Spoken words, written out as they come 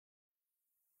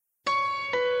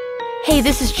Hey,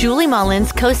 this is Julie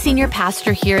Mullins, co-senior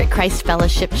pastor here at Christ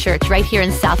Fellowship Church right here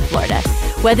in South Florida.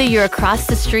 Whether you're across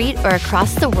the street or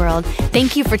across the world,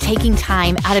 thank you for taking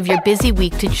time out of your busy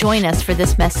week to join us for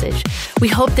this message. We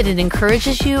hope that it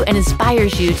encourages you and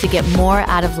inspires you to get more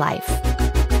out of life.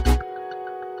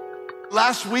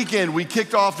 Last weekend, we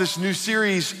kicked off this new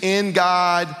series, In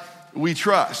God We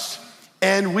Trust.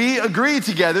 And we agreed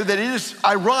together that it is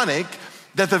ironic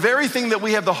that the very thing that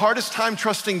we have the hardest time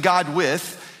trusting God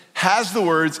with has the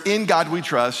words, in God we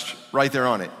trust, right there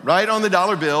on it. Right on the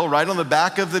dollar bill, right on the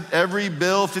back of every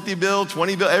bill, 50 bill,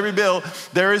 20 bill, every bill,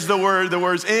 there is the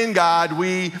words, in God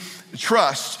we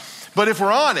trust. But if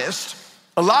we're honest,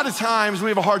 a lot of times we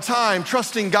have a hard time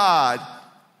trusting God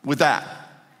with that.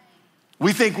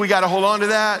 We think we gotta hold on to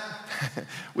that.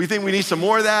 We think we need some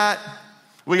more of that.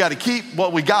 We gotta keep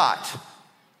what we got.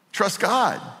 Trust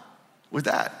God with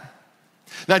that.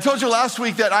 Now, I told you last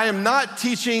week that I am not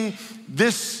teaching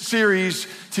this series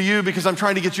to you because I'm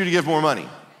trying to get you to give more money.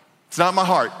 It's not my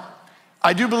heart.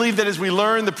 I do believe that as we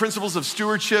learn the principles of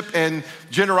stewardship and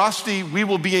generosity, we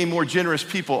will be a more generous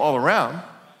people all around.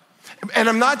 And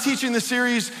I'm not teaching this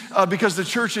series because the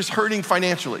church is hurting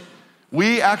financially.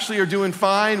 We actually are doing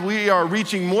fine. We are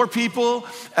reaching more people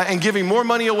and giving more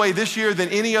money away this year than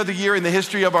any other year in the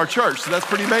history of our church. So that's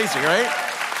pretty amazing, right?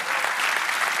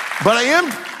 But I am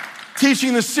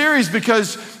teaching this series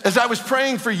because as I was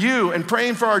praying for you and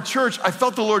praying for our church, I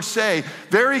felt the Lord say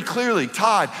very clearly,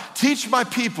 Todd, teach my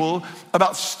people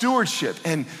about stewardship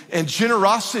and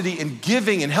generosity and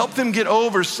giving and help them get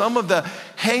over some of the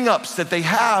hang-ups that they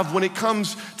have when it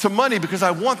comes to money because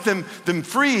I want them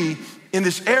free in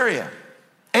this area.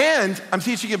 And I'm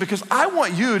teaching it because I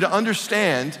want you to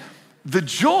understand the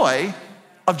joy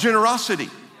of generosity.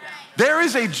 There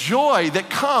is a joy that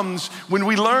comes when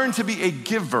we learn to be a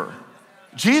giver.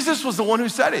 Jesus was the one who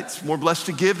said it. It's more blessed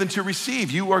to give than to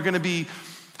receive. You are gonna be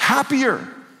happier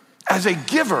as a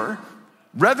giver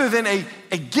rather than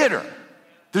a getter.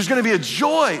 There's gonna be a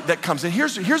joy that comes. And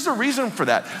here's the reason for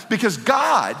that. Because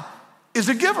God is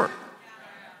a giver.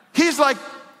 He's like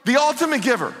the ultimate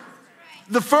giver,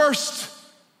 the first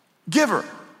giver.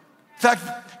 In fact,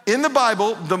 in the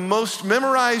Bible, the most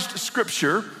memorized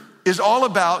scripture is all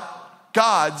about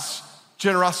God's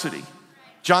generosity.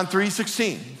 John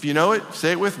 3:16, if you know it,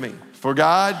 say it with me. For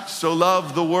God so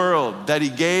loved the world that he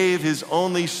gave his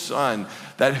only son,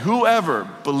 that whoever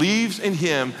believes in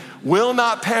him will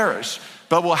not perish,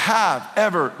 but will have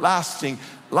everlasting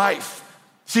life.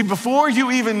 See, before you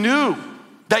even knew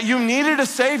that you needed a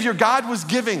savior, God was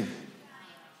giving.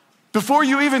 Before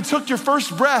you even took your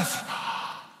first breath,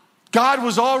 God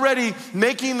was already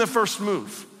making the first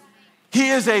move. He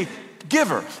is a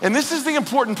giver. And this is the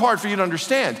important part for you to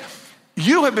understand.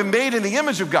 You have been made in the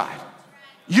image of God.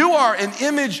 You are an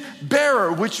image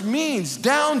bearer, which means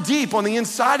down deep on the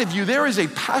inside of you, there is a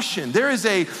passion, there is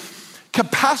a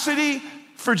capacity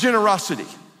for generosity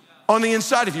on the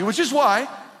inside of you, which is why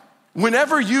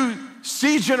whenever you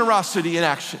see generosity in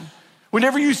action,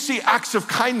 whenever you see acts of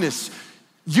kindness,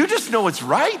 you just know it's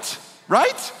right?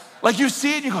 Like you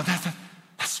see it and you go,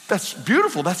 that's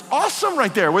beautiful, that's awesome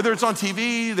right there. Whether it's on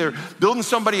TV, they're building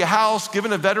somebody a house,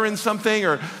 giving a veteran something,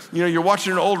 or you're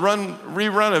watching an old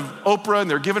rerun of Oprah and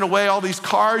they're giving away all these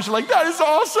cars. You're like, that is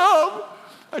awesome.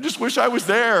 I just wish I was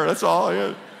there, that's all.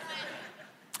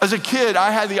 As a kid,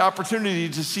 I had the opportunity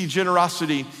to see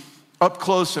generosity up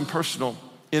close and personal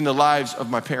in the lives of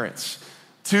my parents.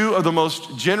 Two of the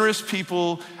most generous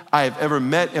people I have ever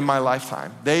met in my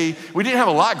lifetime. We didn't have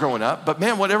a lot growing up, but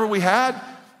man, whatever we had,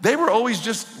 they were always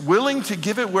just willing to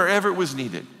give it wherever it was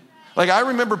needed. Like I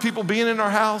remember people being in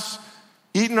our house,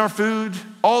 eating our food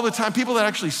all the time. People that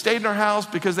actually stayed in our house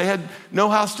because they had no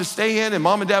house to stay in and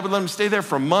mom and dad would let them stay there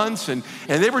for months and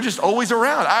they were just always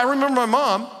around. I remember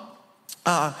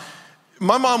my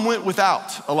mom went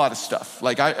without a lot of stuff.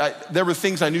 Like there were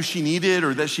things I knew she needed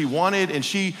or that she wanted and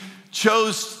she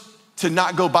chose to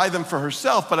not go buy them for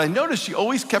herself, but I noticed she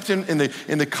always kept in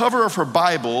the cover of her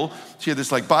Bible, she had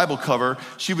this like Bible cover,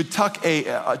 she would tuck a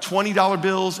 $20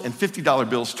 bills and $50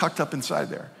 bills tucked up inside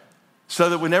there. So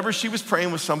that whenever she was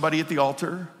praying with somebody at the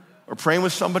altar or praying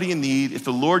with somebody in need, if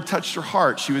the Lord touched her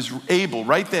heart, she was able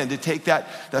right then to take that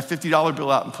 $50 bill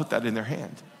out and put that in their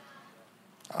hand.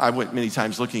 I went many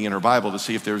times looking in her Bible to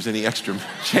see if there was any extra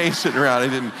change sitting around. I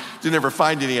didn't ever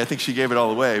find any. I think she gave it all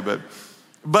away,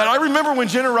 But I remember when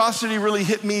generosity really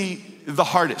hit me the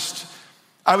hardest.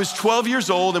 I was 12 years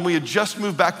old and we had just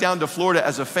moved back down to Florida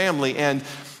as a family. And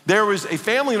there was a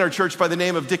family in our church by the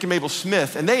name of Dick and Mabel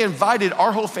Smith, and they invited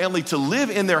our whole family to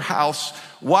live in their house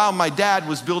while my dad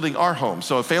was building our home.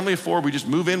 So a family of 4, we just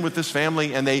move in with this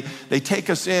family, and they take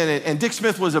us in. And Dick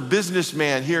Smith was a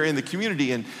businessman here in the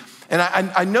community, and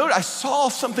I saw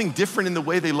something different in the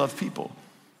way they love people.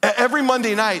 Every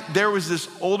Monday night, there was this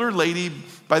older lady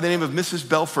by the name of Mrs.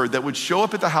 Belford that would show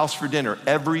up at the house for dinner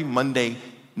every Monday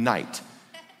night.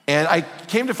 And I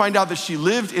came to find out that she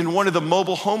lived in one of the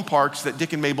mobile home parks that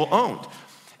Dick and Mabel owned.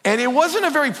 And it wasn't a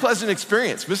very pleasant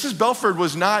experience. Mrs. Belford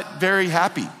was not very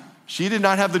happy. She did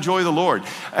not have the joy of the Lord.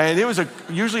 And it was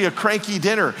usually a cranky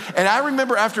dinner. And I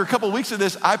remember after a couple of weeks of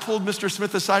this, I pulled Mr.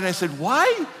 Smith aside and I said,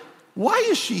 why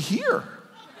is she here?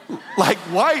 Like,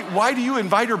 why do you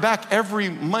invite her back every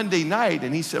Monday night?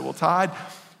 And he said, well, Todd,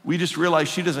 we just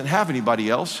realized she doesn't have anybody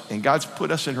else, and God's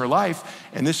put us in her life,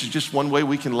 and this is just one way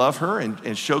we can love her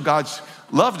and show God's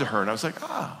love to her. And I was like,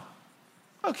 oh,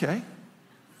 okay.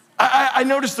 I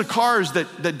noticed the cars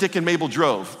that Dick and Mabel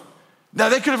drove. Now,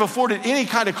 they could have afforded any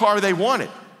kind of car they wanted,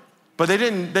 but they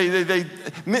didn't.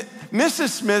 Mrs.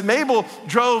 Smith, Mabel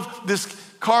drove this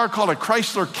car called a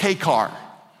Chrysler K car.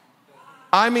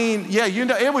 I mean, yeah,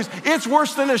 it's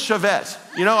worse than a Chevette.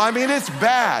 It's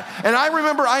bad. And I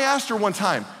remember I asked her one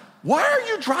time, why are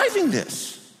you driving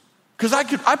this? Because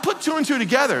I put 2 and 2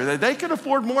 together, that they could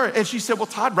afford more. And she said, well,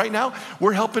 Todd, right now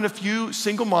we're helping a few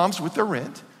single moms with their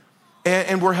rent.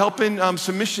 And we're helping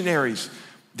some missionaries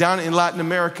down in Latin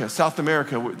America, South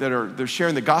America, they're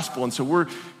sharing the gospel. And so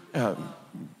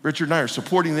Richard and I are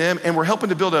supporting them. And we're helping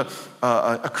to build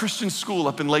a Christian school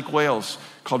up in Lake Wales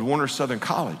called Warner Southern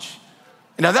College.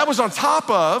 Now that was on top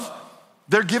of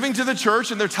their giving to the church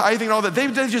and their tithing and all that. They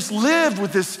just lived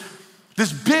with this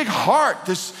big heart,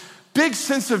 this big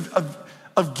sense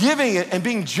of giving and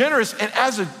being generous. And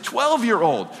as a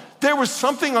 12-year-old, there was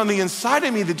something on the inside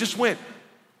of me that just went,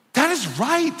 that is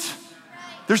right.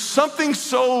 There's something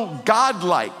so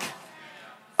godlike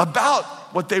about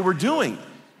what they were doing.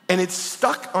 And it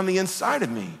stuck on the inside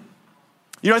of me.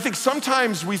 I think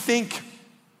sometimes we think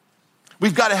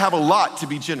we've got to have a lot to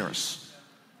be generous.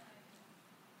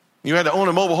 You had to own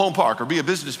a mobile home park or be a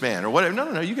businessman or whatever.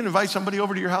 No. You can invite somebody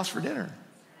over to your house for dinner.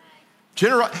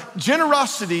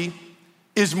 Generosity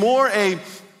is more a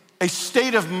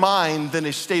state of mind than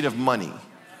a state of money.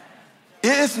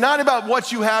 It's not about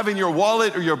what you have in your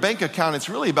wallet or your bank account. It's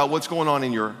really about what's going on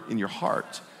in your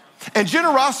heart. And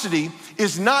generosity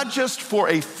is not just for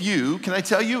a few. Can I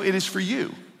tell you, it is for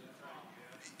you.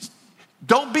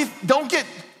 Don't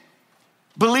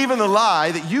believe in the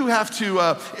lie that you have to,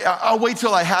 I'll wait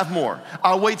till I have more.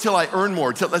 I'll wait till I earn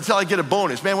more, till I get a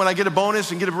bonus. Man, when I get a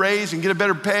bonus and get a raise and get a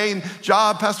better paying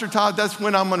job, Pastor Todd, that's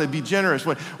when I'm gonna be generous.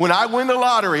 When I win the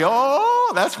lottery,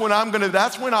 that's when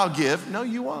I'll give. No,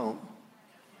 you won't.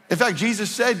 In fact, Jesus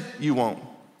said you won't.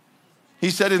 He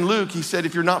said in Luke,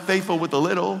 if you're not faithful with a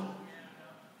little,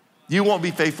 you won't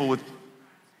be faithful with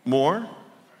more.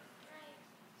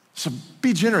 So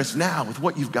be generous now with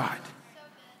what you've got.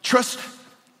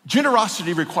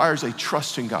 Generosity requires a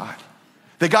trust in God.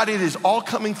 That God, it is all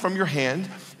coming from your hand.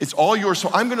 It's all yours. So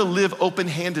I'm going to live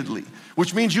open-handedly,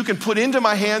 which means you can put into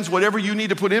my hands whatever you need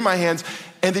to put in my hands,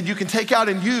 and then you can take out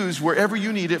and use wherever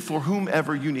you need it for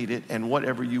whomever you need it and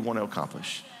whatever you want to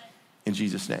accomplish. In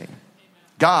Jesus' name.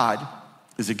 God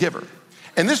is a giver.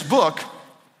 And this book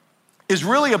is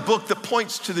really a book that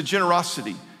points to the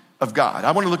generosity of God.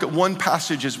 I want to look at one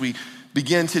passage as we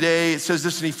begin today. It says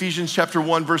this in Ephesians chapter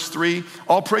 1, verse 3.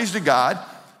 All praise to God,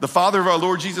 the Father of our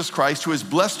Lord Jesus Christ, who has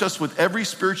blessed us with every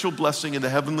spiritual blessing in the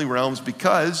heavenly realms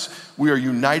because we are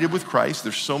united with Christ.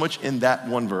 There's so much in that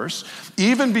one verse.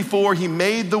 Even before he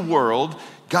made the world,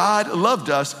 God loved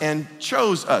us and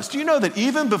chose us. Do you know that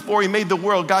even before he made the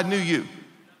world, God knew you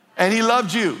and he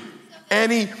loved you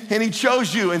and he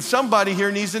chose you? And somebody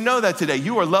here needs to know that today.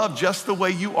 You are loved just the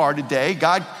way you are today.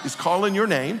 God is calling your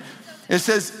name. It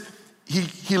says,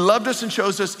 He loved us and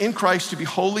chose us in Christ to be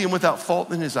holy and without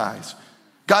fault in his eyes.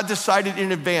 God decided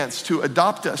in advance to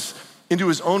adopt us into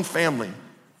his own family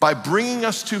by bringing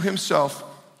us to himself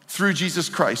through Jesus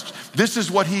Christ. This is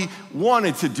what he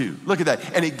wanted to do. Look at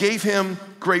that. And it gave him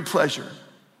great pleasure.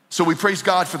 So we praise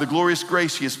God for the glorious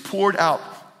grace he has poured out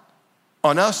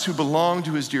on us who belong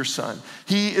to his dear son.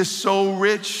 He is so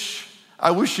rich.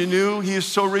 I wish you knew. He is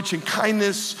so rich in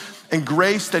kindness and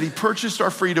grace that he purchased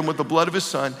our freedom with the blood of his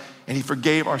son, and he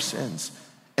forgave our sins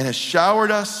and has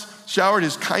showered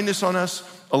his kindness on us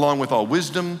along with all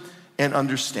wisdom and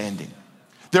understanding.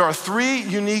 There are 3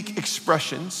 unique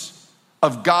expressions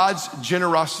of God's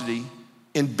generosity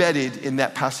embedded in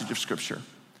that passage of scripture.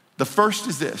 The first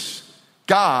is this: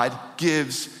 God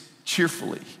gives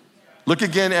cheerfully. Look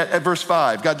again at verse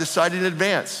 5. God decided in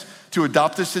advance to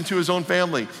adopt us into his own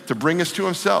family, to bring us to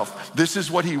himself. This is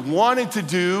what he wanted to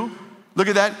do. Look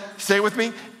at that. Say it with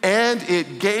me. And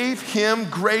it gave him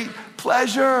great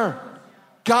pleasure.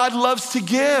 God loves to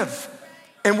give.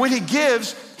 And when he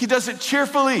gives, he does it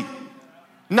cheerfully,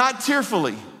 not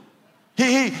tearfully.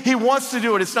 He wants to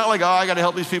do it. It's not like, oh, I got to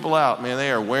help these people out. Man,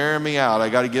 they are wearing me out. I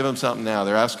got to give them something now.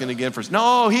 They're asking again for.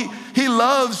 No, he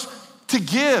loves to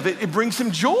give. It brings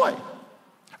him joy.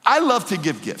 I love to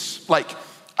give gifts. Like,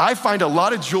 I find a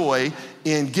lot of joy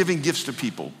in giving gifts to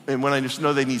people. And when I just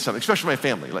know they need something, especially my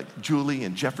family, like Julie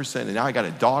and Jefferson, and now I got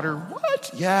a daughter. What?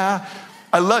 Yeah.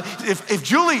 I love, if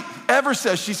Julie ever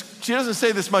says, she doesn't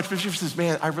say this much, but she says,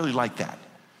 man, I really like that.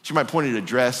 She might point at a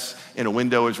dress in a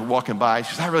window as we're walking by.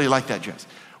 She says, I really like that dress.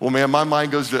 Well, man, my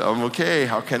mind goes to, okay,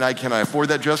 how can I afford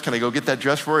that dress? Can I go get that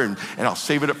dress for her? And I'll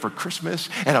save it up for Christmas.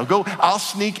 And I'll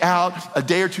sneak out a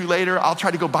day or two later. I'll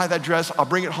try to go buy that dress. I'll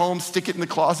bring it home, stick it in the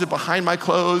closet behind my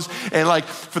clothes. And like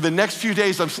for the next few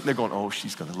days, I'm sitting there going, oh,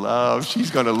 she's gonna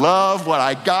love what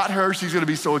I got her. She's gonna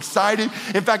be so excited.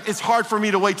 In fact, it's hard for me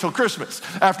to wait till Christmas.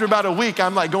 After about a week,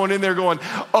 I'm like going in there going,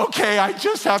 okay, I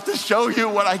just have to show you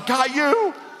what I got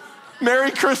you.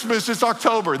 Merry Christmas, it's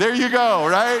October. There you go,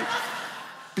 right?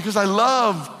 Because I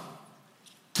love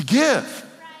to give.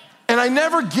 And I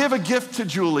never give a gift to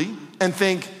Julie and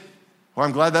think, well,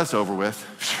 I'm glad that's over with.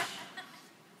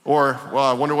 Or, well,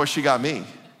 I wonder what she got me.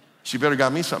 She better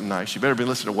got me something nice. She better be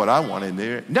listening to what I want in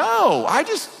there. No, I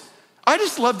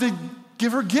just love to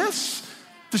give her gifts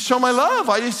to show my love.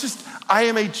 I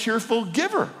am a cheerful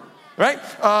giver, right?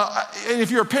 And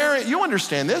if you're a parent, you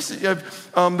understand this.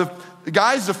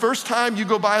 Guys, the first time you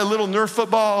go buy a little Nerf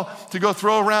football to go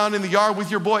throw around in the yard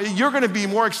with your boy, you're gonna be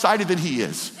more excited than he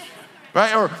is,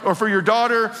 right? Or for your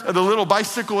daughter, the little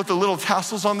bicycle with the little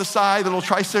tassels on the side, the little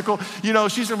tricycle,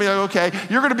 she's gonna be like, okay.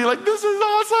 You're gonna be like, this is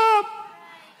awesome.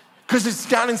 Because it's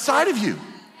down inside of you.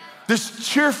 This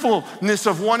cheerfulness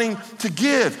of wanting to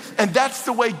give. And that's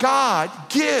the way God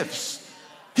gives.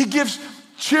 He gives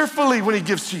cheerfully when he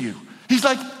gives to you. He's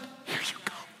like, here you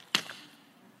go.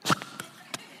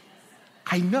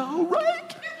 I know,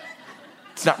 right?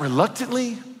 It's not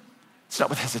reluctantly. It's not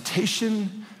with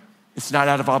hesitation. It's not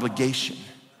out of obligation.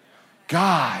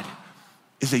 God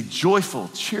is a joyful,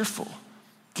 cheerful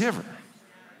giver.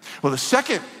 Well, the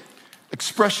second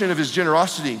expression of his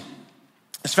generosity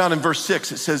is found in verse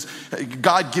 6. It says,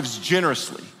 God gives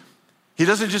generously. He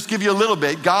doesn't just give you a little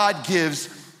bit. God gives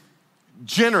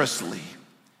generously.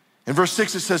 In verse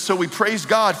 6, it says, so we praise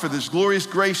God for this glorious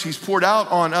grace he's poured out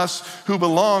on us who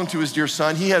belong to his dear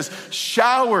son. He has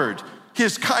showered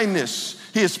his kindness.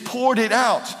 He has poured it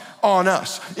out on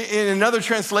us. In another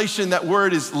translation, that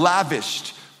word is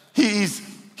lavished. He's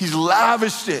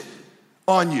lavished it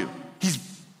on you. He's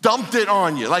dumped it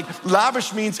on you. Like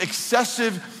lavish means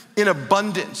excessive in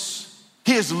abundance.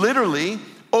 He has literally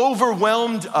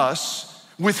overwhelmed us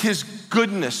with his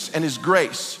goodness and his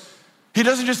grace. He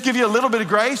doesn't just give you a little bit of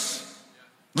grace,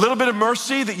 a little bit of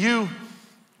mercy that you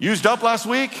used up last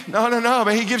week. No,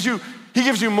 but he gives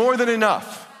you more than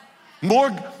enough.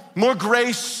 More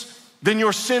grace than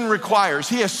your sin requires.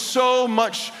 He has so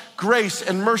much grace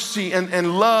and mercy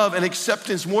and love and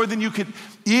acceptance, more than you could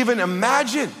even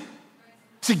imagine.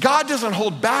 See, God doesn't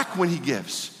hold back when he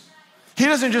gives. He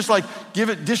doesn't just like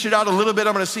dish it out a little bit.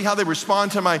 I'm gonna see how they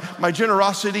respond to my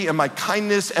generosity and my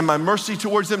kindness and my mercy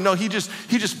towards them. No, he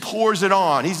just pours it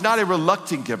on. He's not a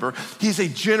reluctant giver. He's a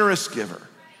generous giver.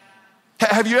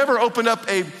 Have you ever opened up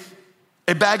a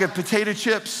bag of potato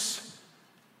chips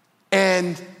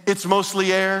and it's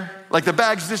mostly air? Like the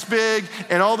bag's this big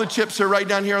and all the chips are right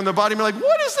down here on the bottom. You're like,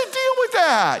 what is the deal with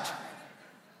that?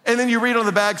 And then you read on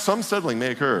the bag, some settling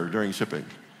may occur during shipping.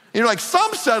 And you're like,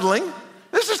 some settling?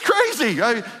 This is crazy.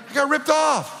 I got ripped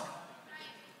off.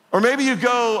 Or maybe you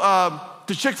go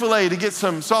to Chick-fil-A to get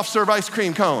some soft serve ice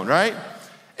cream cone, right?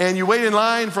 And you wait in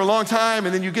line for a long time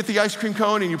and then you get the ice cream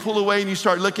cone and you pull away and you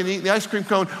start licking and eating the ice cream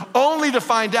cone only to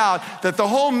find out that the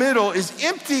whole middle is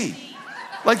empty.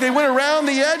 Like they went around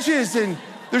the edges and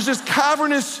there's this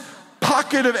cavernous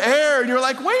pocket of air and you're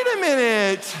like, wait a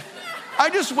minute. I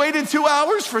just waited 2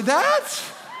 hours for that?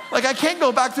 Like I can't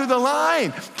go back through the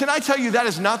line. Can I tell you that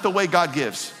is not the way God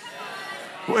gives?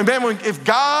 Man, if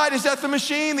God is at the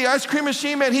machine, the ice cream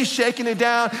machine, man, he's shaking it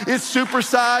down. It's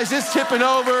supersized, it's tipping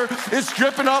over, it's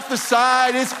dripping off the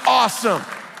side. It's awesome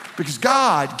because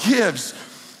God gives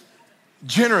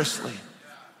generously.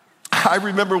 I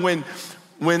remember when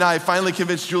I finally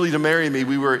convinced Julie to marry me,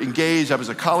 we were engaged. I was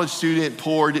a college student,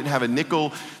 poor, didn't have a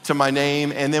nickel to my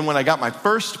name. And then when I got my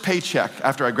first paycheck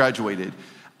after I graduated,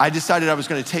 I decided I was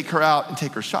gonna take her out and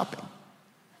take her shopping.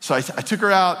 So I took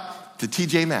her out to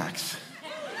TJ Maxx.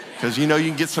 Because you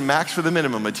can get some Max for the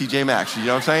minimum at TJ Maxx, you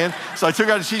know what I'm saying? So I took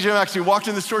her to TJ Maxx, we walked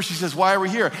in the store, she says, why are we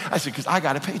here? I said, because I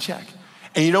got a paycheck.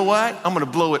 And you know what? I'm gonna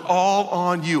blow it all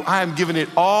on you. I am giving it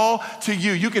all to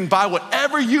you. You can buy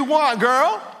whatever you want,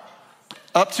 girl.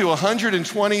 Up to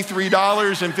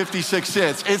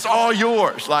 $123.56. It's all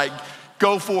yours, like,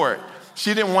 go for it.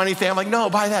 She didn't want anything. I'm like, no,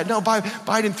 buy that. No, buy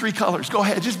it in 3 colors. Go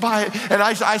ahead, just buy it. And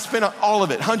I spent all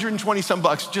of it, 120 some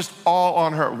bucks, just all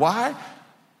on her. Why?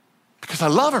 Because I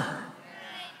love her.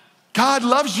 God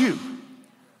loves you.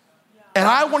 And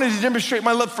I wanted to demonstrate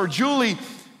my love for Julie.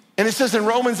 And it says in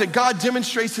Romans that God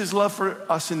demonstrates his love for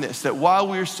us in this, that while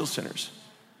we are still sinners,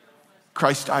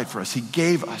 Christ died for us. He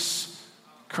gave us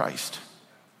Christ.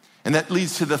 And that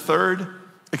leads to the third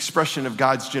expression of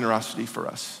God's generosity for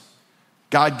us.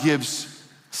 God gives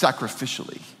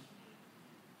sacrificially.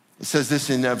 It says this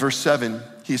in verse 7,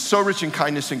 he is so rich in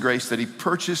kindness and grace that he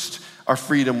purchased our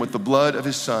freedom with the blood of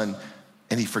his son,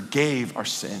 and he forgave our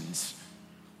sins.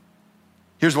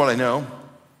 Here's what I know.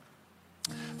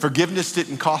 Forgiveness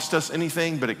didn't cost us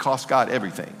anything, but it cost God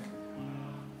everything.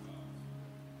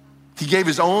 He gave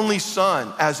his only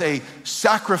son as a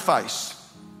sacrifice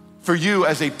for you,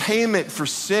 as a payment for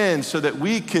sin, so that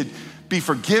we could be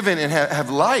forgiven and have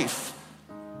life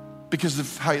because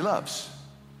of how he loves.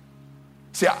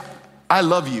 See, I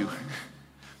love you.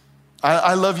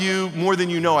 I love you more than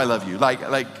you know I love you.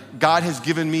 Like God has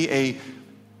given me a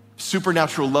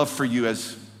supernatural love for you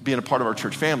as being a part of our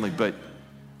church family, but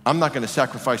I'm not gonna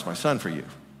sacrifice my son for you.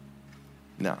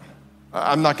 No,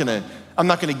 I'm not gonna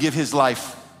give his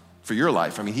life for your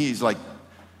life. I mean, he's like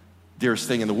dearest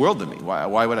thing in the world to me.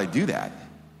 Why would I do that?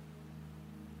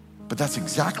 But that's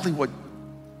exactly what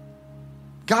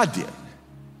God did.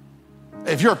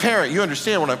 If you're a parent, you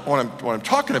understand what I'm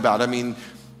talking about. I mean,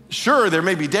 sure, there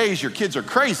may be days your kids are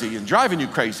crazy and driving you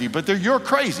crazy, but you're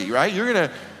crazy, right? You're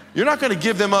not gonna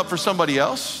give them up for somebody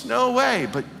else. No way.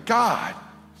 But God,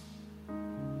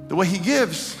 the way he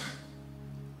gives,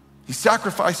 he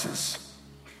sacrifices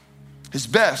his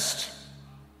best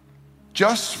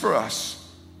just for us.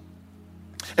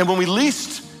 And when we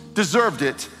least deserved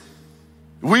it,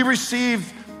 we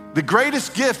received the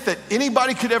greatest gift that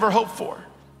anybody could ever hope for.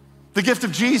 The gift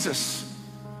of Jesus.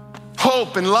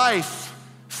 Hope and life,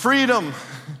 freedom,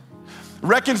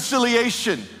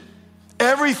 reconciliation,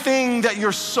 everything that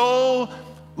your soul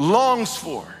longs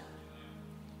for,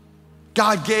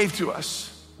 God gave to us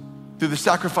through the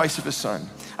sacrifice of his son.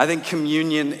 I think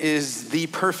communion is the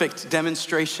perfect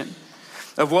demonstration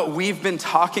of what we've been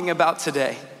talking about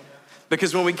today.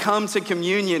 Because when we come to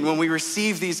communion, when we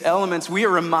receive these elements, we are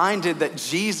reminded that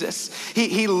Jesus,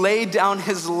 he laid down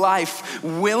his life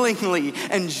willingly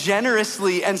and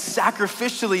generously and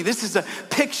sacrificially. This is a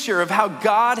picture of how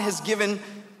God has given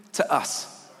to us.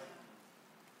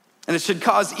 And it should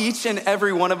cause each and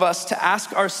every one of us to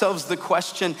ask ourselves the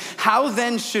question, how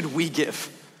then should we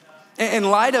give? In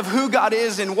light of who God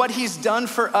is and what he's done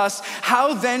for us,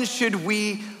 how then should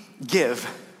we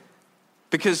give?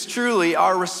 Because truly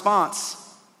our response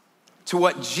to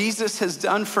what Jesus has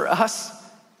done for us,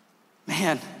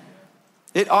 man,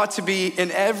 it ought to be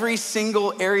in every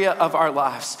single area of our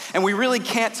lives. And we really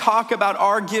can't talk about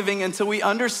our giving until we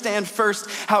understand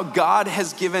first how God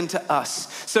has given to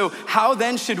us. So how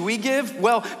then should we give?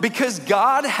 Well, because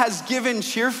God has given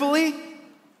cheerfully,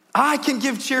 I can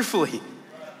give cheerfully.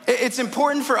 It's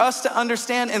important for us to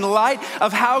understand in light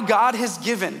of how God has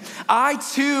given. I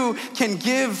too can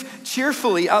give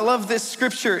cheerfully. I love this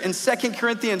scripture in 2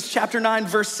 Corinthians chapter 9,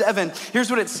 verse 7.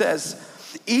 Here's what it says.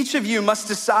 Each of you must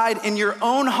decide in your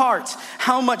own heart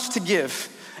how much to give.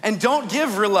 And don't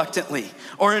give reluctantly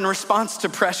or in response to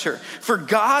pressure. For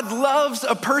God loves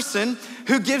a person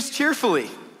who gives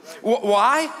cheerfully.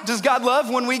 Why does God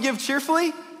love when we give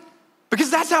cheerfully?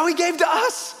 Because that's how he gave to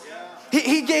us.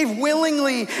 He gave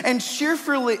willingly and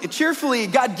cheerfully.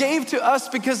 God gave to us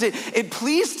because it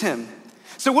pleased him.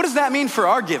 So what does that mean for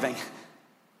our giving?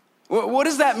 What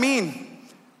does that mean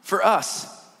for us?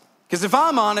 Because if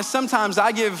I'm honest, sometimes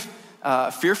I give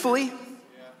fearfully.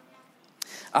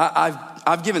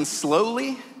 I've given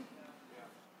slowly.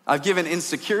 I've given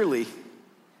insecurely.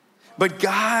 But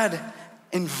God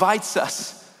invites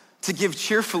us to give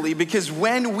cheerfully, because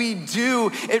when we do,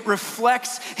 it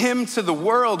reflects him to the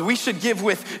world. We should give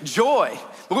with joy.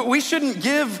 We shouldn't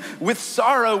give with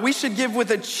sorrow. We should give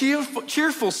with a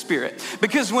cheerful spirit.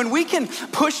 Because when we can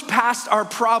push past our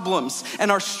problems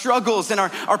and our struggles and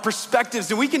our perspectives,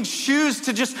 and we can choose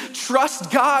to just trust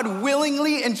God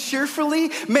willingly and cheerfully,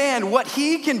 man, what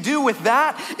he can do with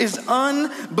that is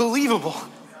unbelievable.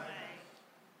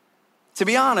 To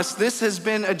be honest, this has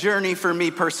been a journey for me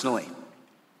personally.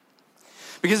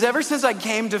 Because ever since I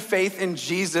came to faith in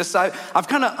Jesus, I've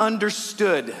kind of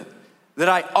understood that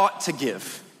I ought to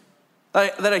give,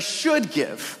 that I should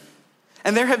give.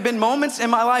 And there have been moments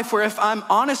in my life where, if I'm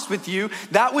honest with you,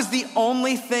 that was the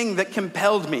only thing that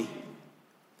compelled me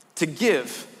to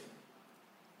give.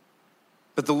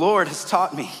 But the Lord has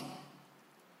taught me.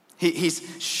 He's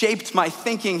shaped my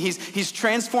thinking. He's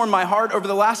transformed my heart over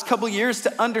the last couple years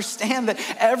to understand that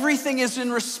everything is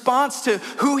in response to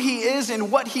who he is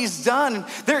and what he's done.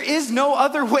 There is no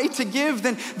other way to give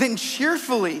than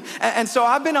cheerfully. And so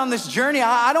I've been on this journey.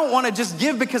 I don't want to just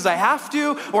give because I have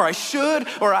to, or I should,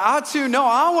 or I ought to. No,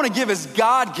 I want to give as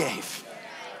God gave.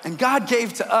 And God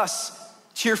gave to us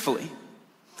cheerfully.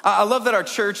 I love that our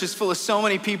church is full of so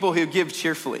many people who give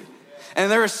cheerfully. And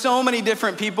there are so many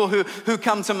different people who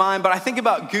come to mind, but I think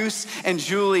about Goose and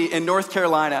Julie in North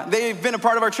Carolina. They've been a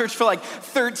part of our church for like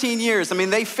 13 years. I mean,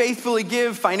 they faithfully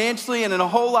give financially and in a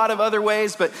whole lot of other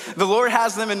ways, but the Lord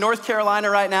has them in North Carolina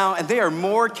right now, and they are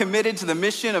more committed to the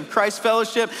mission of Christ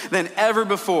Fellowship than ever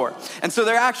before. And so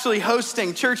they're actually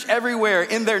hosting church everywhere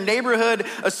in their neighborhood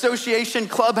association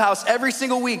clubhouse every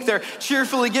single week. They're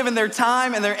cheerfully giving their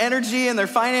time and their energy and their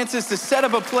finances to set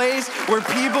up a place where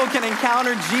people can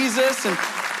encounter Jesus. And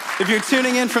if you're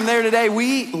tuning in from there today,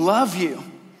 we love you.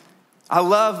 I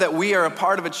love that we are a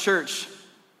part of a church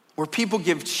where people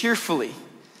give cheerfully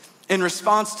in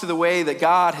response to the way that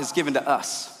God has given to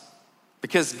us.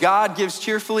 Because God gives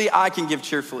cheerfully, I can give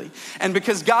cheerfully. And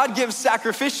because God gives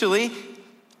sacrificially,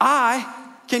 I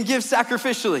can give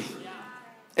sacrificially.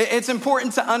 It's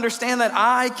important to understand that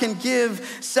I can give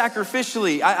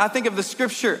sacrificially. I think of the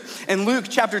scripture in Luke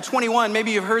chapter 21.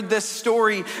 Maybe you've heard this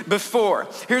story before.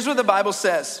 Here's what the Bible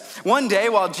says. One day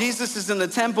while Jesus is in the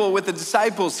temple with the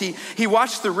disciples, he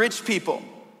watched the rich people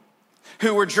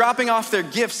who were dropping off their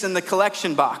gifts in the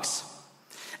collection box.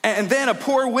 And then a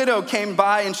poor widow came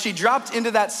by and she dropped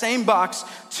into that same box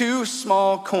 2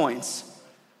 small coins.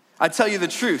 I tell you the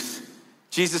truth.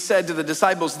 Jesus said to the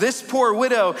disciples, this poor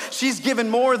widow, she's given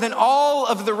more than all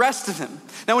of the rest of them.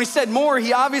 Now, when he said more,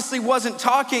 he obviously wasn't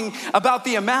talking about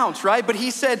the amount, right? But he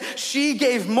said she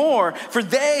gave more, for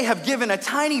they have given a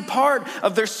tiny part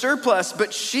of their surplus.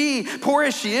 But she, poor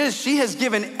as she is, she has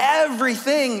given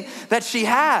everything that she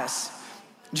has.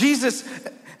 Jesus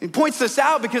points this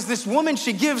out because this woman,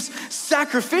 she gives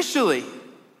sacrificially.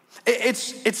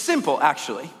 It's simple,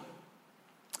 actually.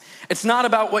 It's not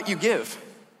about what you give.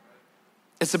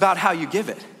 It's about how you give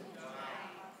it.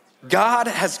 God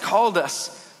has called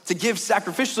us to give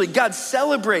sacrificially. God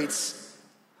celebrates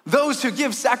those who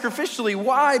give sacrificially.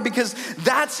 Why? Because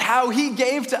that's how he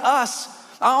gave to us.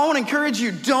 I want to encourage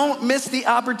you, don't miss the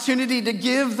opportunity to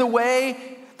give the way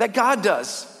that God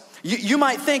does. You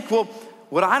might think, well,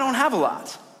 I don't have a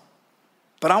lot.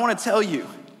 But I want to tell you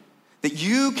that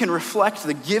you can reflect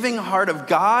the giving heart of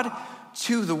God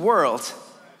to the world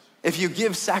if you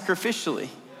give sacrificially.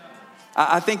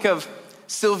 I think of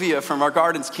Sylvia from our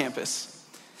Gardens campus,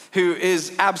 who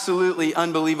is absolutely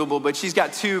unbelievable, but she's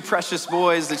got 2 precious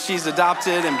boys that she's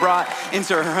adopted and brought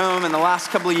into her home in the last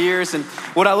couple of years. And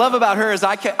what I love about her is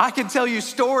I can tell you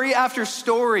story after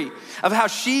story of how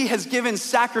she has given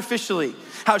sacrificially,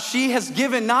 how she has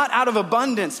given not out of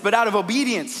abundance, but out of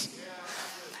obedience.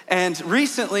 And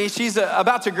recently, she's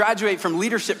about to graduate from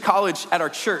leadership college at our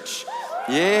church.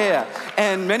 Yeah,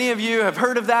 and many of you have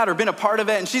heard of that or been a part of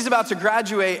it, and she's about to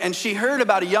graduate, and she heard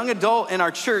about a young adult in our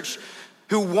church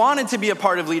who wanted to be a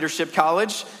part of leadership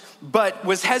college, but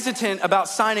was hesitant about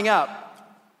signing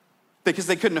up because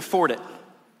they couldn't afford it.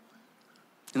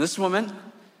 And this woman,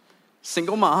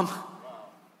 single mom,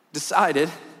 decided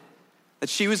that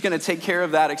she was gonna take care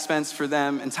of that expense for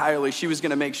them entirely. She was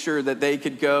gonna make sure that they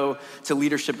could go to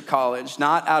leadership college,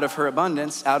 not out of her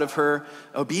abundance, out of her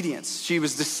obedience. She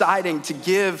was deciding to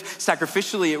give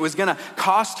sacrificially. It was gonna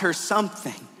cost her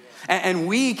something. And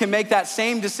we can make that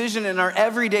same decision in our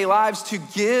everyday lives to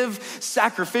give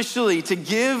sacrificially, to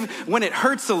give when it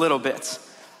hurts a little bit.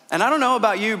 And I don't know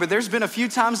about you, but there's been a few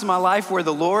times in my life where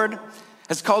the Lord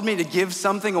has called me to give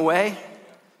something away,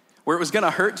 where it was gonna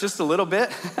hurt just a little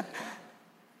bit.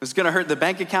 It was gonna hurt the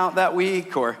bank account that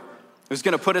week, or it was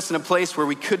gonna put us in a place where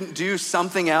we couldn't do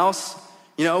something else.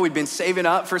 You know, we'd been saving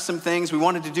up for some things we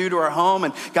wanted to do to our home,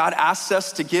 and God asks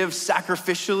us to give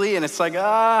sacrificially, and it's like,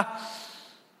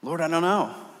 Lord, I don't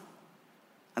know.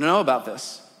 I don't know about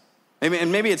this.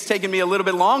 Maybe it's taken me a little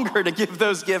bit longer to give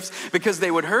those gifts because they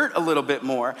would hurt a little bit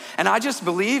more. And I just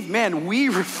believe, man, we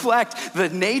reflect the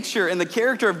nature and the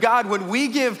character of God. When we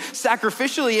give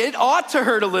sacrificially, it ought to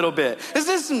hurt a little bit. This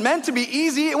isn't meant to be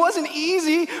easy. It wasn't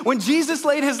easy when Jesus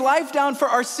laid his life down for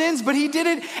our sins, but he did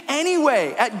it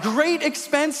anyway at great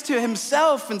expense to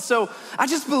himself. And so I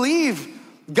just believe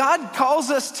God calls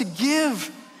us to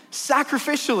give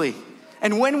sacrificially.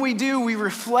 And when we do, we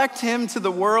reflect him to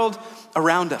the world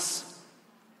around us.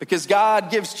 Because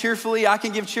God gives cheerfully, I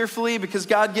can give cheerfully. Because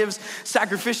God gives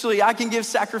sacrificially, I can give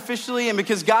sacrificially. And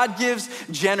because God gives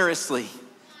generously,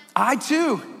 I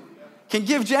too can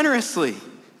give generously.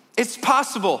 It's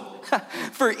possible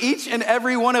for each and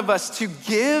every one of us to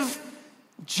give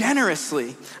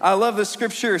generously. I love the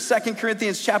scripture, 2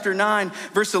 Corinthians chapter 9,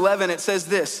 verse 11. It says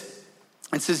this.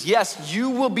 It says, yes, you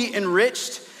will be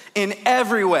enriched in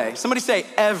every way. Somebody say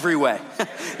every way.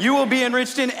 You will be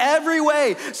enriched in every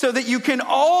way so that you can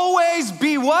always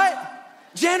be what?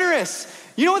 Generous.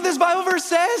 You know what this Bible verse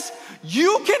says?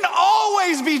 You can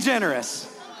always be generous.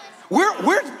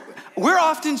 We're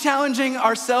often challenging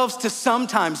ourselves to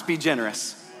sometimes be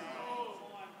generous.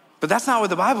 But that's not what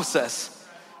the Bible says.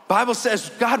 The Bible says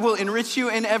God will enrich you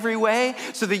in every way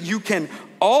so that you can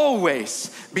always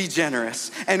be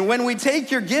generous. And when we take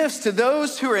your gifts to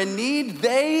those who are in need,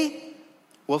 they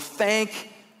will thank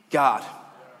God.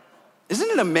 Isn't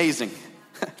it amazing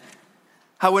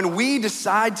how when we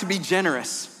decide to be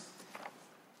generous,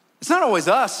 it's not always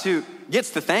us who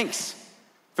gets the thanks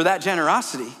for that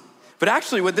generosity. But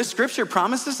actually what this scripture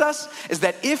promises us is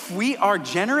that if we are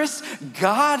generous,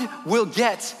 God will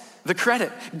get the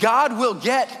credit. God will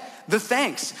get the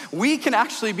thanks. We can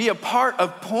actually be a part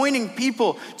of pointing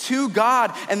people to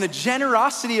God and the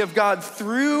generosity of God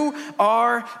through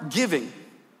our giving.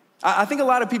 I think a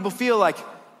lot of people feel like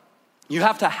you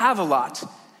have to have a lot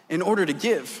in order to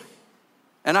give.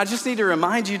 And I just need to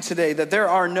remind you today that there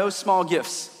are no small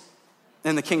gifts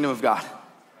in the kingdom of God.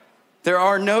 There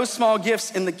are no small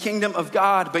gifts in the kingdom of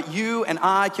God, but you and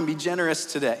I can be generous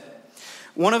today.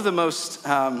 One of the most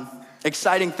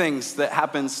exciting things that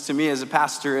happens to me as a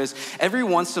pastor is every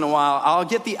once in a while, I'll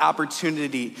get the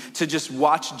opportunity to just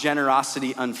watch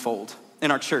generosity unfold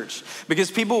in our church. Because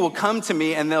people will come to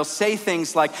me and they'll say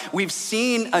things like, we've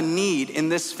seen a need in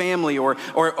this family, or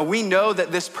we know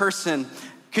that this person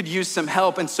could use some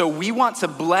help, and so we want to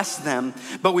bless them,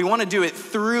 but we want to do it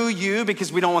through you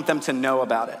because we don't want them to know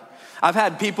about it. I've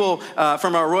had people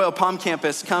from our Royal Palm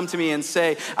campus come to me and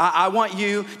say, I want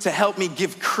you to help me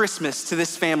give Christmas to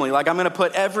this family. Like I'm gonna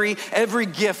put every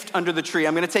gift under the tree.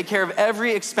 I'm gonna take care of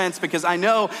every expense because I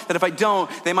know that if I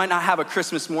don't, they might not have a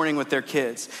Christmas morning with their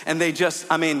kids. And they just,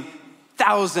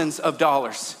 thousands of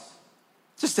dollars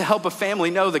just to help a family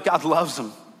know that God loves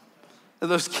them. That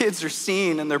those kids are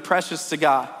seen and they're precious to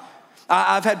God.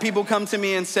 I've had people come to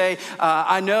me and say,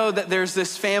 I know that there's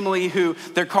this family who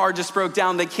their car just broke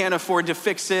down. They can't afford to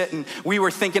fix it. And we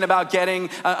were thinking about getting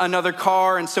another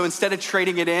car. And so instead of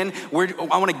trading it in,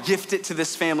 I want to gift it to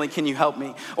this family. Can you help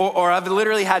me? Or I've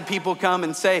literally had people come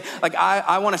and say, like,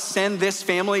 I want to send this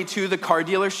family to the car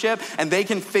dealership and they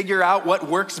can figure out what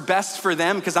works best for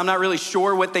them because I'm not really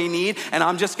sure what they need. And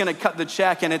I'm just going to cut the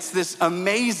check. And it's this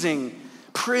amazing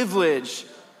privilege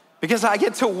because I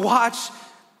get to watch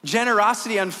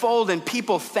generosity unfold and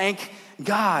people thank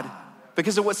God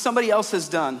because of what somebody else has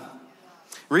done.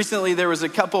 Recently, there was a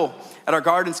couple at our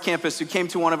Gardens campus who came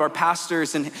to one of our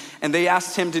pastors and they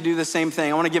asked him to do the same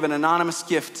thing. I want to give an anonymous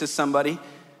gift to somebody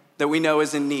that we know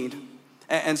is in need.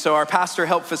 And so our pastor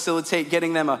helped facilitate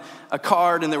getting them a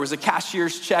card, and there was a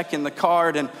cashier's check in the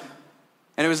card, and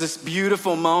it was this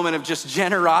beautiful moment of just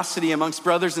generosity amongst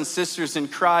brothers and sisters in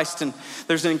Christ. And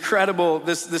there's an incredible,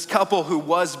 this couple who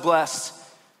was blessed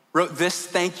wrote this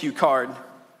thank you card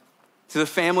to the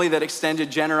family that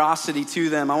extended generosity to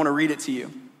them. I want to read it to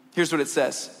you. Here's what it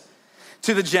says.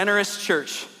 To the generous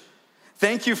church,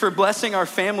 thank you for blessing our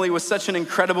family with such an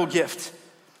incredible gift.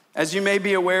 As you may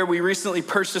be aware, we recently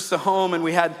purchased a home and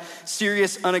we had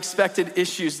serious unexpected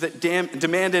issues that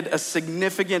demanded a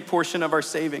significant portion of our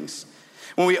savings.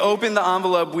 When we opened the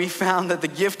envelope, we found that the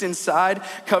gift inside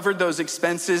covered those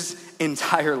expenses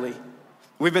entirely.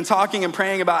 We've been talking and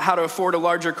praying about how to afford a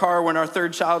larger car when our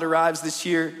third child arrives this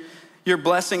year. Your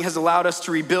blessing has allowed us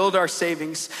to rebuild our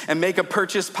savings and make a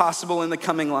purchase possible in the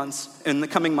coming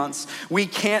months. We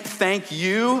can't thank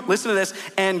you, listen to this,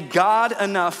 and God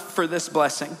enough for this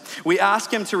blessing. We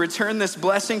ask him to return this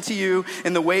blessing to you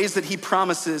in the ways that he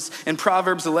promises. In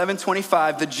Proverbs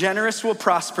 11:25, the generous will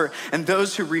prosper, and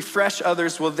those who refresh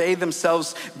others will they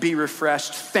themselves be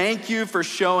refreshed. Thank you for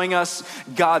showing us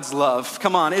God's love.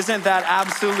 Come on, isn't that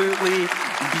absolutely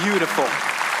beautiful?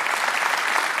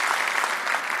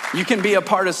 You can be a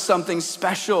part of something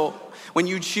special when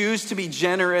you choose to be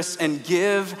generous and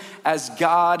give as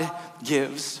God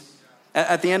gives.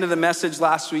 At the end of the message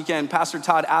last weekend, Pastor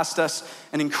Todd asked us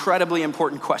an incredibly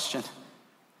important question.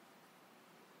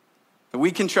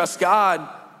 We can trust God,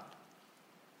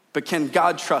 but can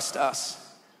God trust us?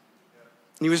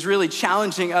 he was really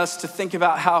challenging us to think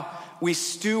about how we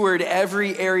steward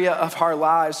every area of our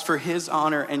lives for his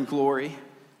honor and glory.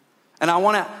 And I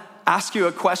want to ask you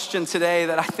a question today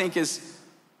that I think is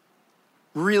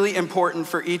really important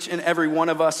for each and every one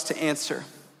of us to answer.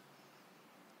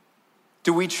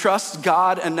 Do we trust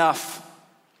God enough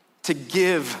to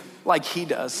give like he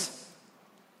does?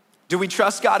 Do we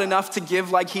trust God enough to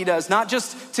give like he does? Not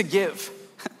just to give.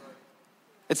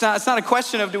 It's not a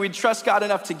question of do we trust God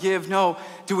enough to give? No,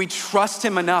 do we trust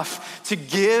him enough to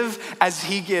give as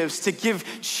he gives, to give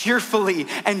cheerfully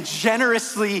and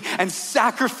generously and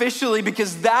sacrificially,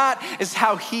 because that is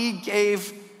how he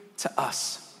gave to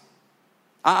us.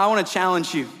 I want to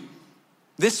challenge you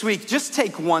this week, just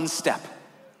take one step.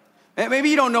 Maybe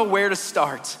you don't know where to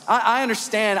start. I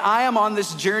understand, I am on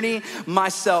this journey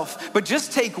myself, but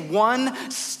just take one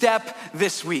step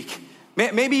this week.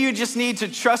 Maybe you just need to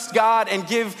trust God and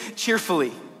give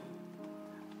cheerfully.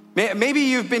 Maybe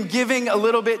you've been giving a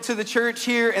little bit to the church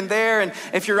here and there, and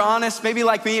if you're honest, maybe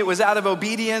like me, it was out of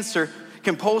obedience or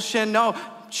compulsion. No,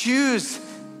 choose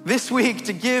this week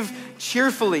to give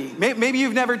cheerfully. Maybe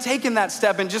you've never taken that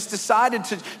step and just decided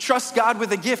to trust God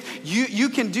with a gift. You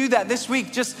can do that this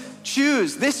week. Just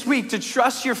choose this week to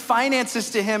trust your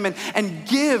finances to him and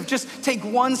give. Just take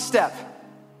one step.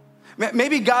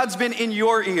 Maybe God's been in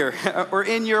your ear or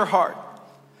in your heart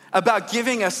about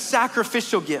giving a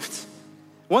sacrificial gift.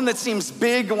 One that seems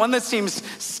big, one that seems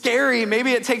scary.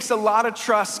 Maybe it takes a lot of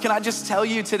trust. Can I just tell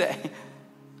you today,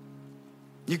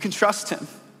 you can trust him.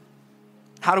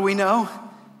 How do we know?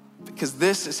 Because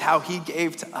this is how he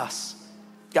gave to us.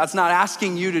 God's not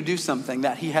asking you to do something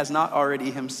that he has not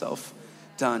already himself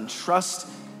done. Trust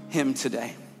him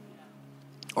today.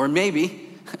 Or maybe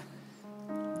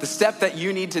the step that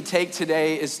you need to take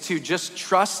today is to just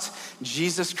trust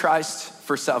Jesus Christ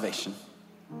for salvation.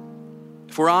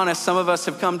 If we're honest, some of us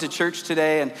have come to church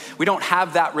today and we don't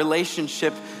have that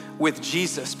relationship with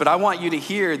Jesus. But I want you to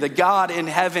hear that God in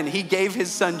heaven, he gave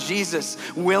his son Jesus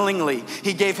willingly.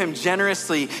 He gave him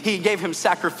generously. He gave him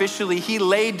sacrificially. He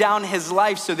laid down his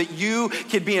life so that you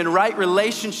could be in right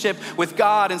relationship with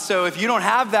God. And so if you don't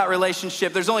have that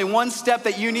relationship, there's only one step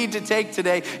that you need to take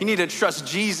today. You need to trust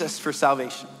Jesus for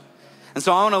salvation. And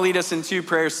so I want to lead us in two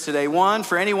prayers today. One,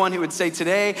 for anyone who would say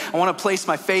today, I want to place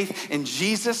my faith in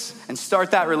Jesus and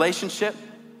start that relationship.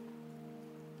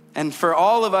 And for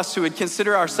all of us who would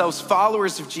consider ourselves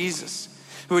followers of Jesus,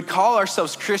 who would call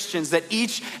ourselves Christians, that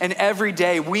each and every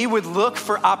day we would look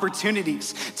for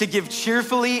opportunities to give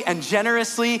cheerfully and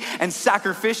generously and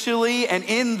sacrificially, and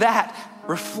in that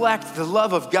reflect the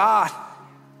love of God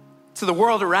to the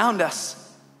world around us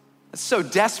that so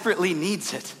desperately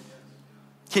needs it.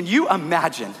 Can you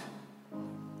imagine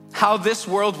how this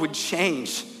world would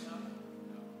change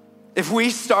if we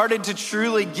started to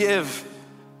truly give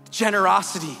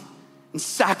generosity and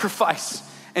sacrifice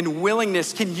and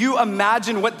willingness? Can you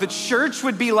imagine what the church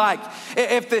would be like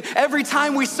if every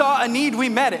time we saw a need, we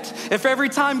met it? If every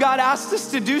time God asked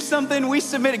us to do something, we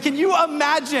submitted? Can you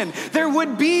imagine? There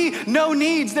would be no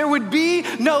needs, there would be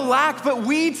no lack, but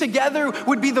we together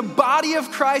would be the body of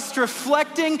Christ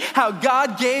reflecting how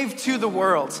God gave to the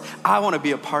world. I want to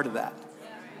be a part of that.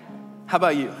 How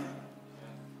about you?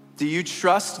 Do you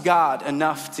trust God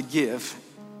enough to give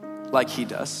like he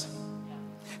does?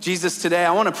 Jesus, today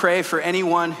I want to pray for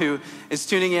anyone who is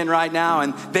tuning in right now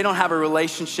and they don't have a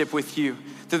relationship with you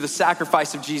through the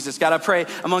sacrifice of Jesus. God, I pray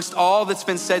amongst all that's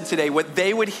been said today, what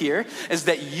they would hear is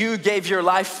that you gave your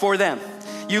life for them.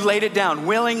 You laid it down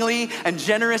willingly and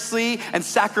generously and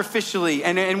sacrificially.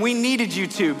 And we needed you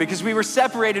to, because we were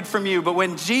separated from you. But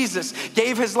when Jesus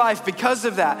gave his life because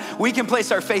of that, we can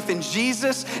place our faith in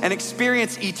Jesus and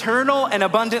experience eternal and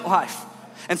abundant life.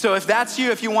 And so if that's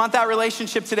you, if you want that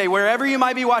relationship today, wherever you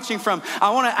might be watching from,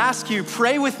 I want to ask you,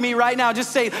 pray with me right now.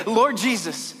 Just say, Lord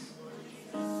Jesus,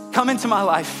 come into my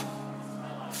life.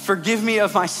 Forgive me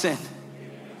of my sin.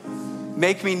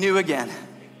 Make me new again.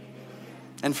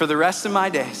 And for the rest of my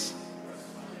days,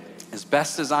 as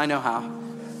best as I know how,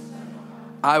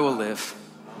 I will live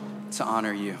to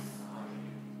honor you.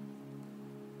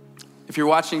 If you're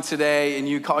watching today and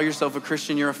you call yourself a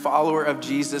Christian, you're a follower of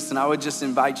Jesus, and I would just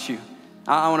invite you,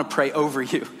 I want to pray over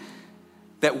you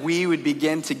that we would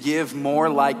begin to give more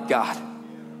like God.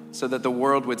 so that the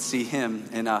world would see him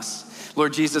in us.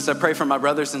 Lord Jesus, I pray for my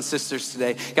brothers and sisters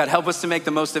today. God, help us to make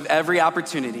the most of every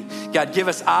opportunity. God, give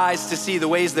us eyes to see the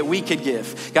ways that we could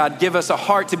give. God, give us a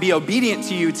heart to be obedient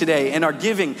to you today in our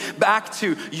giving back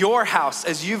to your house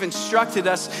as you've instructed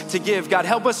us to give. God,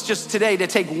 help us just today to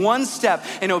take one step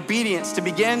in obedience to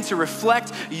begin to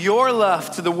reflect your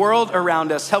love to the world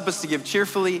around us. Help us to give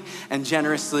cheerfully and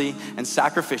generously and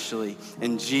sacrificially.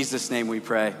 In Jesus' name we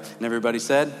pray. And everybody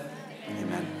said,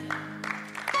 amen.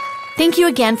 Thank you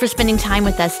again for spending time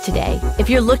with us today. If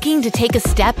you're looking to take a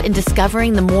step in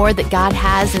discovering the more that God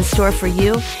has in store for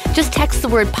you, just text the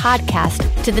word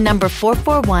podcast to the number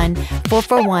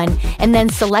 441-441 and then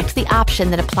select the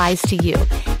option that applies to you.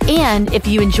 And if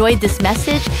you enjoyed this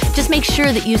message, just make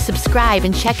sure that you subscribe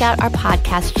and check out our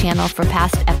podcast channel for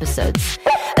past episodes.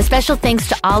 A special thanks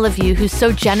to all of you who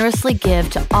so generously give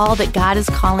to all that God is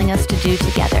calling us to do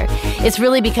together. It's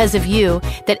really because of you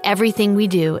that everything we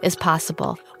do is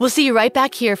possible. We'll see you right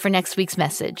back here for next week's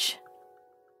message.